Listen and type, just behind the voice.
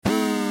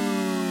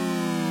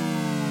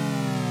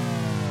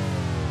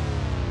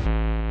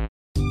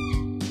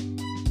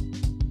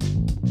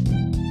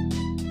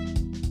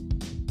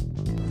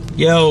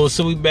Yo,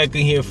 so we back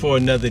in here for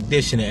another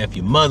edition of F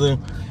Your Mother.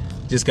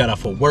 Just got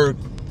off of work.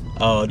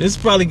 This is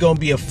probably gonna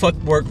be a fuck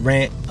work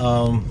rant,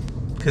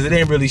 cause it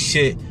ain't really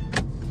shit.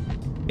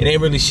 It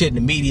ain't really shit in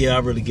the media I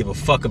really give a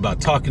fuck about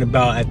talking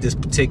about at this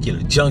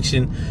particular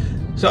junction.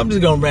 So I'm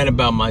just gonna rant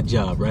about my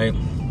job, right?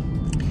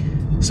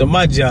 So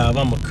my job,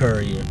 I'm a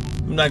courier.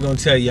 I'm not gonna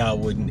tell y'all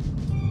what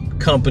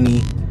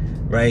company,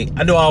 right?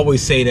 I know I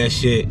always say that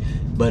shit,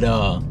 but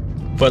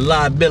for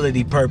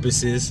liability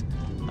purposes,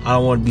 I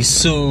don't want to be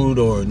sued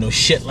or no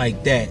shit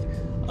like that.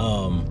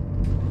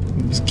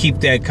 Just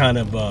keep that kind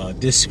of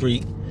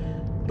discreet.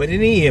 But in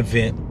any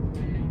event,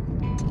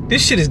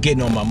 this shit is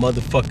getting on my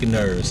motherfucking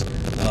nerves.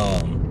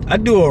 I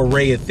do an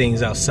array of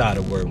things outside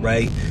of work,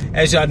 right?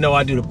 As y'all know,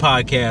 I do the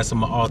podcast.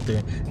 I'm an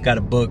author. Got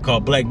a book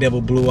called Black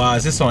Devil Blue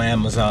Eyes. It's on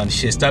Amazon and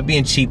shit. Stop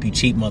being cheap, you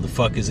cheap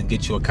motherfuckers, and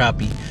get you a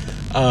copy.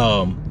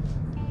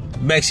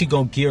 I'm actually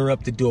gonna gear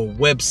up to do a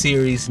web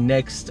series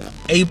next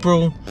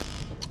April.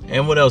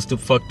 And what else the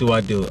fuck do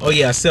I do? Oh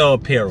yeah, I sell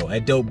apparel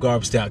at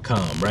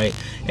dopegarbs.com, right?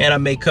 And I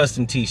make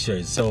custom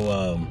t-shirts.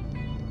 So,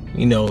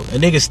 you know, a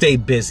nigga stay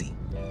busy.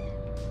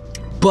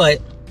 But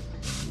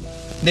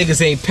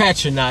niggas ain't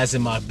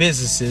patronizing my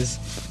businesses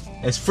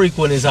as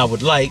frequent as I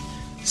would like.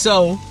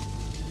 So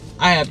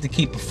I have to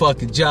keep a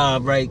fucking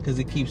job, right? Because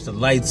it keeps the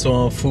lights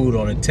on, food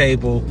on the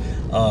table.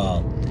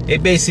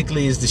 It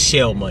basically is the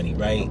shell money,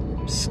 right?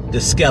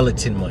 The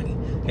skeleton money.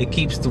 It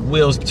keeps the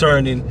wheels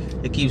turning.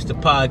 It keeps the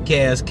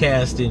podcast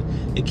casting.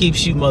 It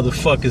keeps you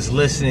motherfuckers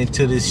listening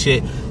to this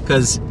shit.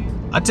 Because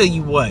I tell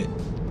you what,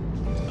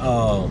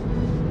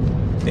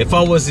 if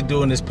I wasn't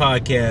doing this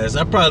podcast,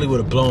 I probably would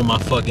have blown my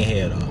fucking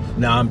head off.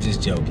 Nah, I'm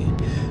just joking.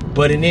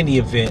 But in any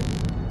event,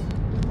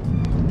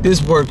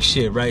 this work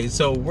shit, right?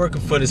 So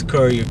working for this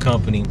courier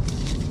company,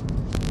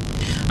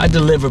 I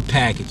deliver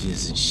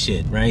packages and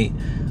shit, right?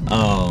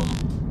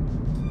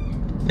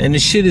 And the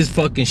shit is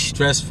fucking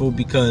stressful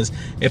because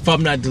if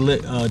I'm not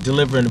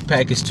delivering a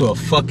package to a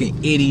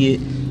fucking idiot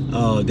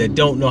that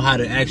don't know how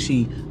to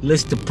actually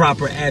list the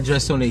proper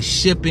address on their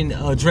shipping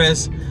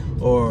address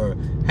or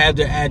have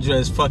their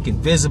address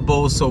fucking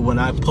visible so when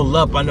I pull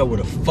up I know where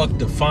the fuck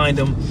to find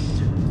them,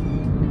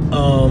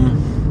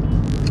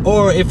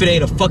 or if it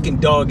ain't a fucking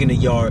dog in the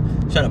yard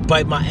trying to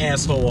bite my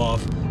asshole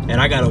off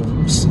and I gotta, you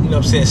know what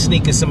I'm saying,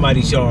 sneak in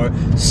somebody's yard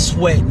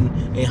sweating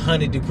in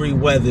 100-degree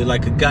weather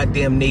like a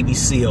goddamn Navy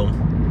SEAL.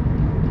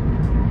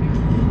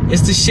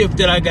 It's the shift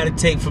that I gotta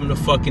take from the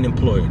fucking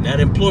employer. Now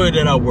the employer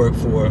that I work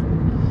for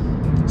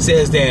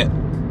says that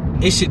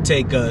it should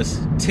take us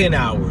 10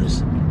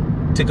 hours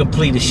to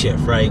complete a shift,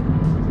 right?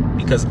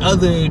 Because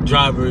other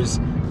drivers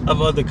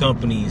of other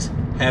companies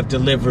have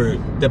delivered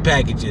the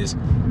packages,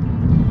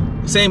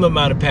 same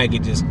amount of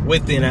packages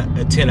within a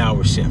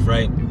 10-hour shift,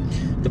 right?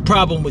 The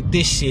problem with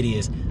this shit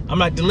is I'm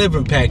not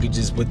delivering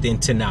packages within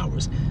 10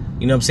 hours.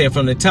 You know what I'm saying?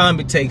 From the time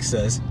it takes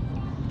us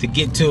to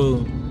get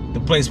to the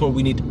place where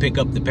we need to pick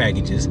up the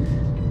packages,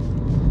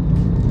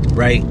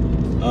 right?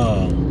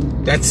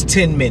 That's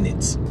 10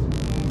 minutes.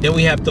 Then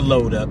we have to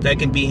load up. That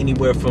can be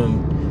anywhere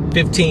from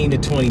 15 to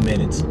 20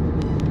 minutes.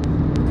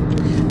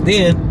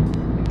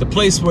 Then the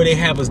place where they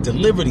have us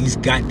deliver these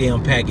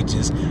goddamn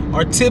packages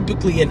are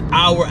typically an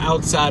hour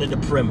outside of the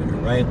perimeter,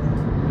 right?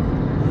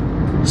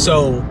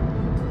 So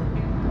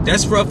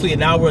that's roughly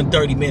an hour and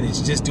 30 minutes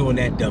just doing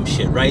that dumb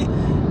shit, right?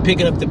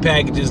 Picking up the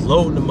packages,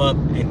 loading them up,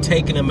 and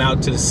taking them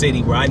out to the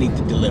city where I need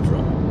to deliver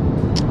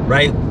them,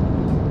 right?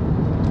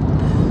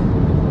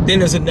 Then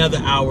there's another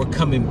hour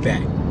coming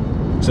back.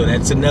 So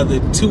that's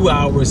another 2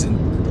 hours,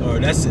 or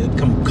that's a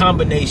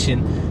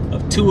combination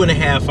of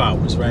 2.5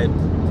 hours, right?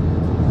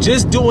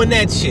 Just doing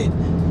that shit.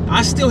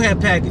 I still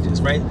have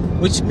packages, right?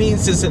 Which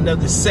means it's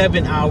another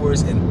 7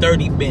 hours and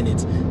 30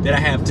 minutes that I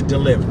have to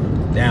deliver.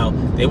 Now,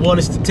 they want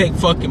us to take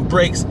fucking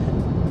breaks,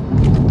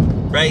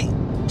 right?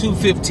 2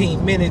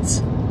 15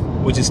 minutes,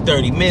 which is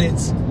 30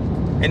 minutes,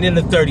 and then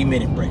a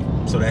 30-minute break.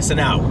 So that's an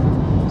hour.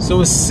 So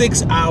it's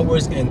 6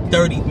 hours and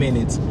 30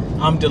 minutes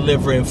I'm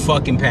delivering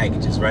fucking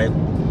packages, right?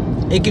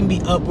 It can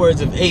be upwards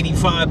of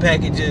 85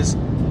 packages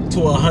to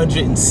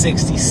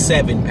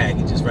 167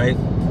 packages, right?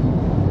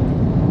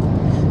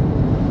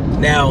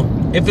 Now,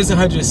 if it's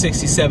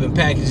 167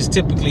 packages,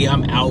 typically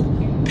I'm out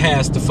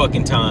past the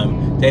fucking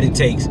time that it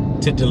takes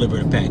to deliver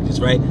the packages,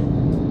 right?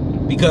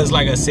 Because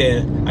like I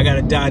said, I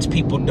gotta dodge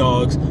people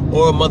dogs,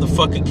 or a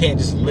motherfucker can't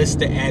just list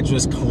the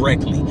address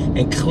correctly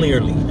and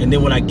clearly. And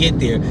then when I get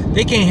there,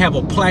 they can't have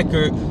a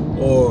placard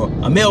or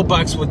a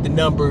mailbox with the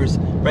numbers,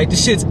 right? The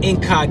shit's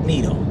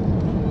incognito.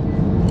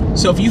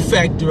 So if you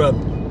factor up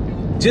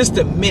just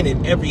a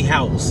minute every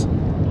house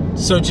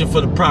searching for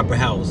the proper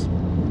house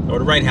or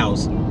the right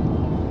house,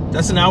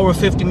 that's an hour and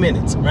 50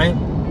 minutes, right?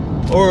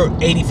 Or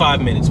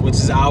 85 minutes, which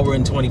is an hour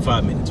and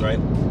 25 minutes, right?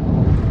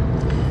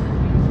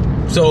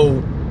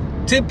 So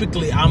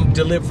typically I'm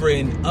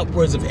delivering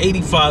upwards of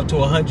 85 to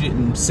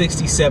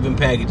 167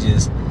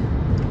 packages.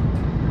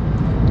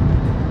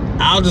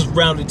 I'll just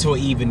round it to an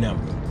even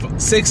number.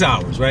 6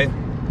 hours, right?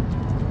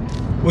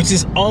 Which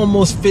is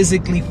almost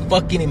physically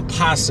fucking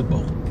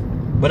impossible.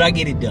 But I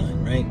get it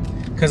done, right?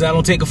 Because I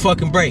don't take a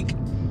fucking break.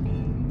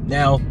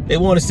 Now, they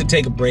want us to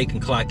take a break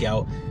and clock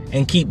out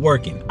and keep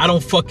working. I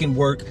don't fucking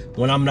work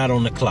when I'm not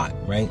on the clock,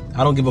 right?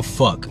 I don't give a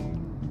fuck.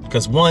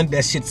 Because one,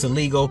 that shit's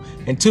illegal.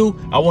 And two,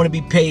 I want to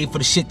be paid for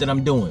the shit that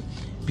I'm doing.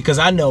 Because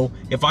I know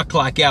if I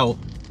clock out,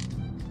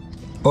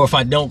 or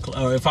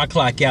if I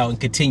clock out and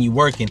continue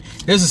working,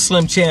 there's a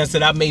slim chance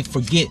that I may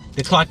forget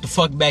to clock the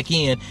fuck back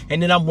in,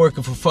 and then I'm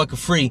working for fucking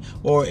free,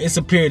 or it's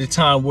a period of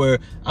time where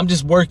I'm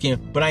just working,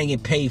 but I ain't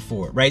getting paid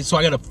for it, right? So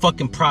I got a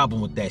fucking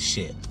problem with that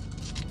shit.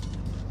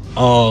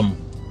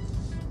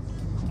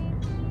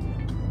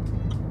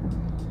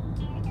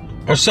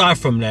 Aside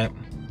from that,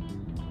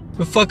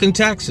 the fucking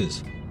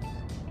taxes,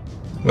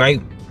 right?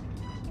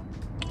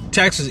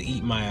 Taxes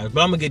eat my ass,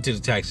 but I'm gonna get to the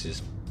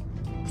taxes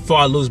before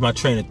I lose my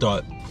train of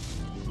thought.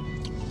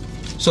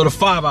 So the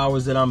 5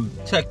 hours that I'm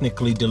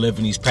technically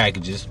delivering these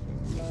packages,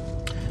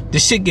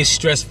 this shit gets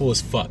stressful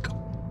as fuck,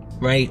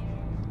 right?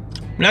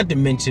 Not to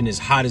mention it's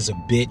hot as a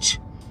bitch.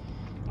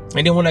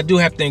 And then when I do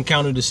have to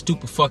encounter the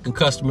stupid fucking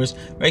customers,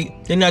 right?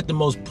 They're not the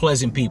most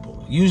pleasant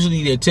people.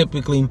 Usually they're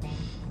typically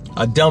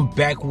a dumb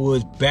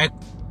backwoods, back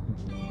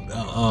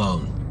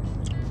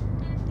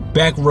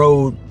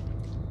road,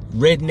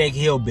 redneck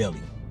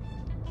hillbilly,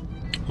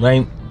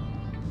 right?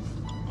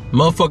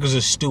 Motherfuckers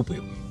are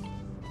stupid.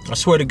 I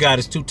swear to God,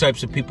 there's two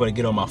types of people that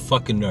get on my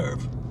fucking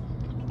nerve.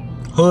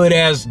 Hood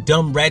ass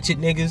dumb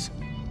ratchet niggas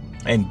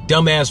and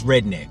dumb ass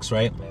rednecks,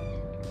 right?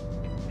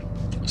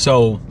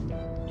 So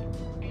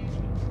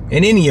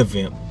in any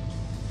event,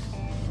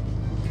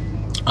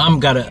 I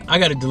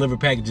gotta deliver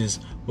packages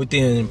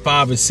within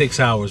 5 or 6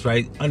 hours,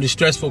 right? Under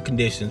stressful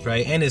conditions,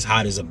 right? And it's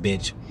hot as a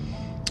bitch.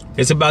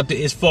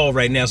 It's fall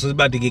right now, so it's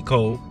about to get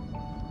cold.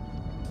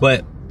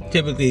 But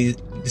typically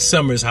the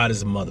summer is hot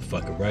as a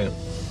motherfucker, right?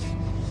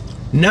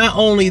 Not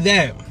only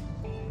that,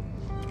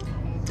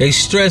 they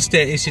stress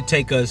that it should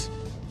take us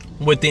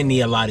within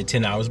the allotted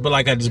 10 hours. But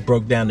like I just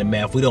broke down the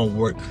math, we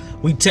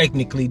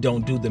technically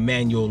don't do the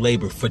manual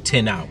labor for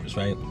 10 hours,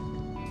 right?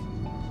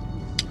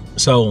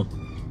 So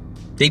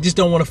they just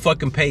don't want to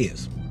fucking pay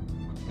us.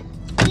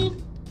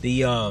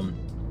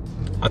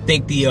 I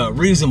think the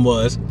reason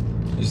is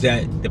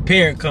that the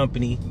parent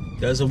company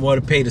doesn't want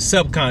to pay the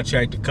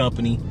subcontractor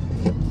company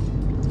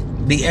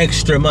the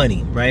extra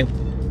money, right?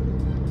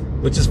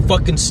 Which is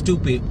fucking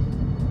stupid,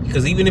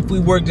 because even if we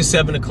work to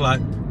 7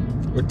 o'clock,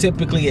 we're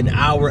typically an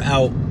hour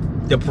out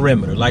the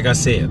perimeter, like I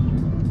said.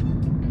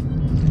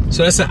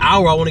 So that's an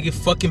hour I want to get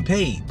fucking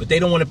paid, but they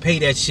don't want to pay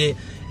that shit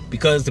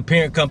because the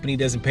parent company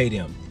doesn't pay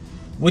them,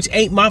 which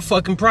ain't my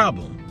fucking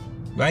problem,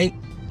 right?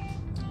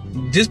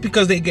 Just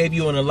because they gave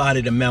you an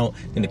allotted amount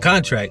in the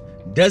contract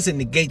doesn't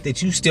negate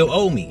that you still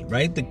owe me,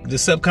 right? The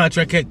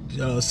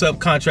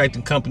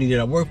subcontracting company that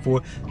I work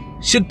for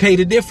should pay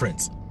the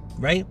difference,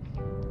 right?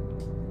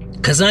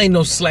 Cause I ain't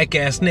no slack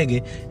ass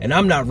nigga, and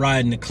I'm not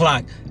riding the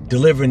clock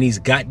delivering these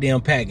goddamn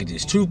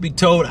packages. Truth be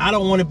told, I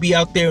don't want to be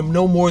out there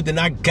no more than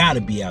I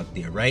gotta be out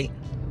there, right?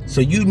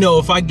 So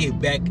if I get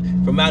back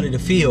from out of the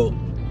field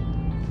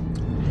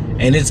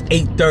and it's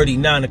 8:30,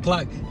 9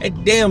 o'clock,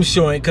 that damn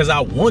sure ain't cause I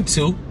want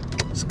to.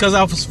 It's cause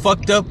I was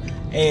fucked up,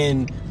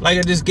 and like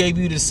I just gave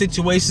you the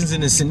situations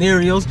and the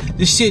scenarios,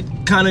 this shit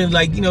kind of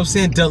like,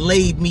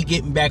 delayed me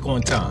getting back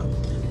on time.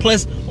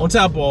 Plus, on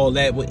top of all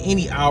that, with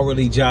any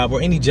hourly job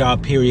or any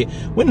job period,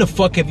 when the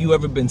fuck have you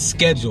ever been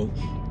scheduled,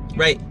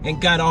 right,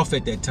 and got off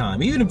at that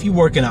time? Even if you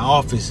work in an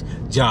office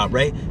job,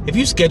 right? If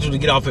you scheduled to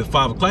get off at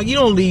 5 o'clock, you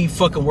don't leave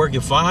fucking work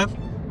at 5,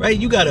 right?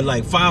 You gotta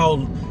like file,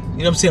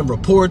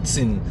 reports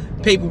and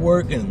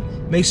paperwork and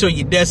make sure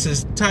your desk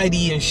is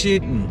tidy and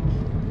shit, and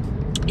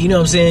you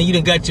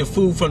done got your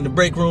food from the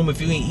break room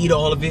if you ain't eat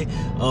all of it.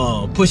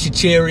 Push your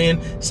chair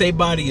in, say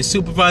bye to your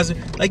supervisor.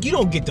 Like, you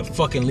don't get to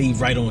fucking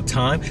leave right on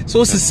time.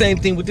 So it's the same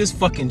thing with this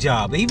fucking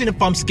job. Even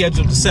if I'm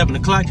scheduled to 7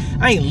 o'clock,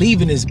 I ain't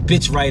leaving this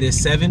bitch right at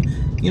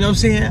 7. You know what I'm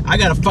saying? I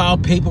gotta file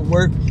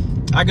paperwork.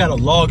 I gotta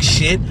log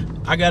shit.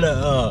 I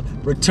gotta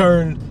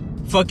return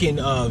fucking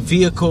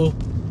vehicle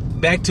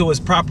back to its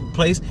proper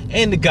place,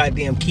 and the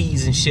goddamn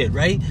keys and shit,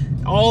 right?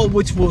 All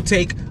which will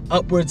take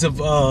upwards of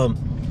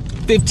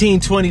 15,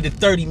 20 to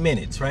 30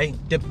 minutes, right?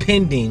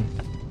 Depending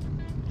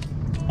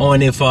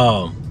on if,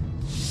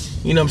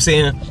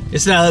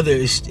 it's not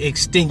other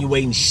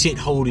extenuating shit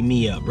holding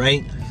me up,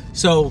 right?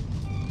 So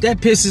that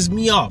pisses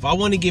me off. I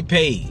want to get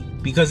paid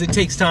because it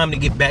takes time to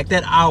get back.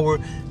 That hour,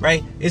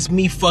 right? It's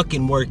me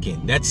fucking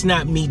working. That's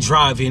not me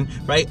driving,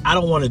 right? I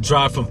don't want to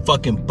drive from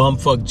fucking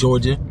bumfuck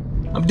Georgia.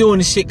 I'm doing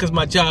this shit because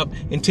my job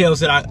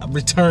entails that I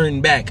return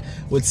back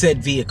with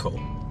said vehicle.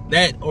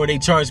 That, or they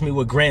charge me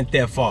with Grand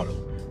Theft Auto.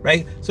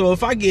 Right? So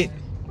if I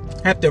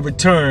have to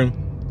return,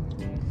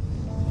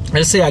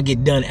 let's say I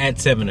get done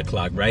at 7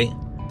 o'clock, right?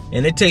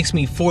 And it takes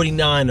me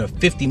 49 or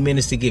 50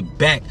 minutes to get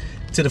back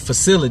to the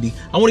facility.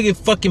 I want to get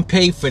fucking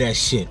paid for that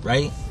shit,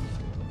 right?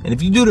 And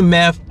if you do the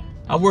math,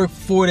 I work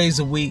 4 days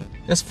a week.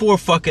 That's 4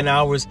 fucking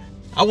hours.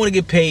 I want to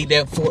get paid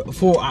that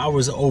 4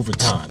 hours of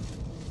overtime.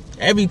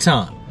 Every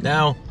time.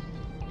 Now,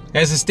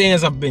 as it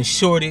stands, I've been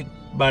shorted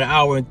by an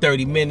hour and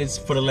 30 minutes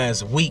for the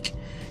last week.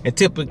 And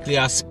typically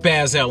I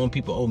spaz out when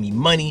people owe me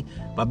money,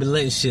 but I've been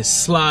letting shit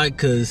slide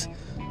because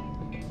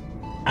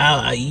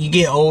you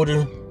get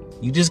older,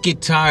 you just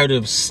get tired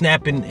of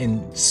snapping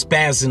and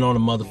spazzing on a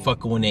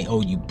motherfucker when they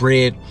owe you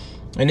bread.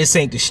 And this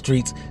ain't the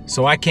streets,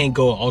 so I can't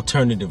go an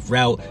alternative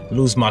route,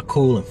 lose my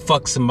cool and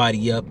fuck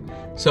somebody up.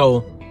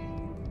 So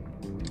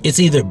it's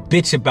either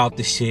bitch about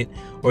the shit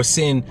or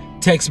send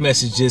text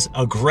messages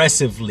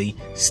aggressively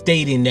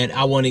stating that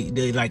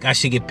I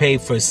should get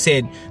paid for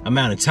said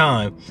amount of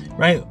time,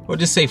 right? Or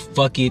just say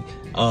fuck it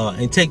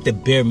and take the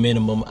bare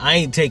minimum. I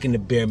ain't taking the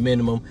bare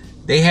minimum.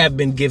 They have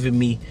been giving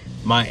me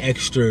my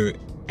extra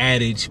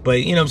adage,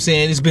 but you know what I'm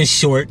saying? It's been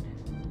short.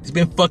 It's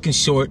been fucking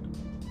short.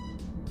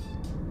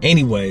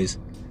 Anyways,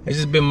 it's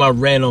just been my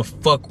rant on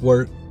fuck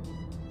work.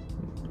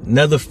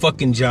 Another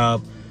fucking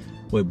job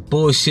with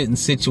bullshitting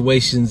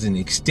situations and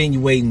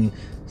extenuating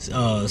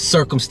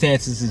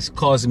circumstances is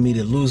causing me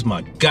to lose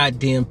my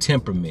goddamn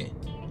temperament.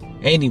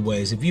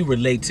 Anyways, if you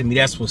relate to me,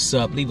 that's what's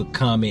up. Leave a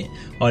comment,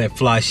 all that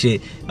fly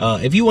shit.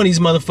 If you one of these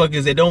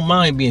motherfuckers that don't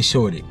mind being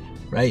shorted,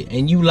 right?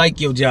 And you like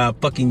your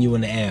job fucking you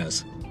in the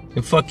ass,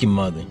 then fuck your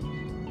mother.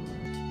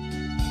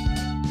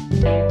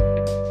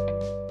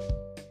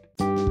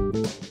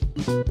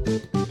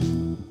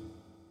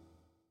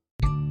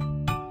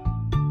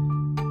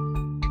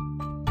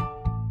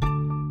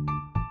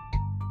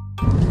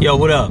 Yo,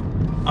 what up?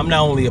 I'm not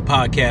only a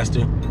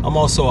podcaster, I'm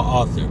also an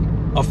author.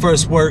 My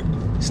first work,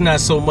 it's not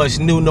so much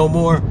new no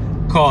more,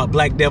 called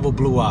Black Devil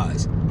Blue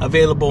Eyes.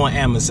 Available on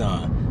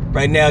Amazon.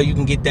 Right now you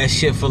can get that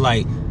shit for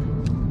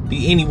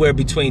be anywhere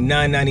between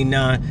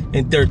 $9.99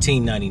 and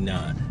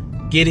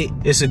 $13.99. Get it?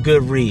 It's a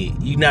good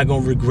read. You're not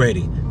gonna regret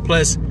it.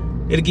 Plus,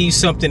 it'll give you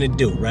something to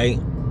do, right?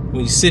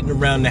 When you're sitting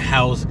around the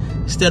house,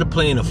 instead of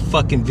playing a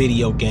fucking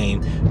video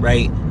game,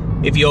 right?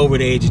 If you're over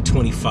the age of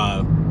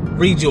 25,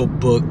 read your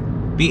book.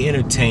 Be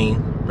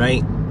entertained,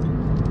 right?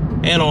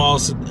 And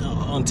also,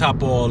 on top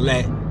of all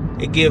that,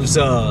 it gives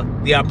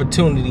the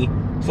opportunity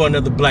for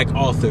another black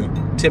author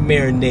to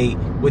marinate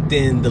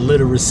within the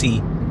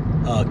literacy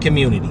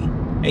community.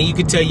 And you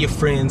can tell your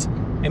friends,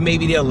 and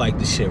maybe they'll like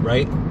the shit,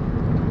 right?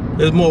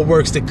 There's more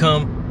works to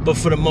come, but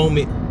for the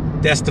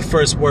moment, that's the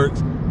first work.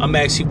 I'm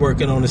actually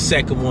working on the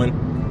second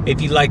one.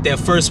 If you like that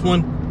first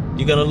one,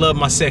 you're gonna love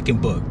my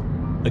second book.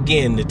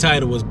 Again, the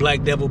title was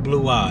Black Devil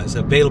Blue Eyes,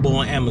 available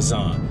on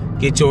Amazon.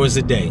 Get yours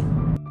today.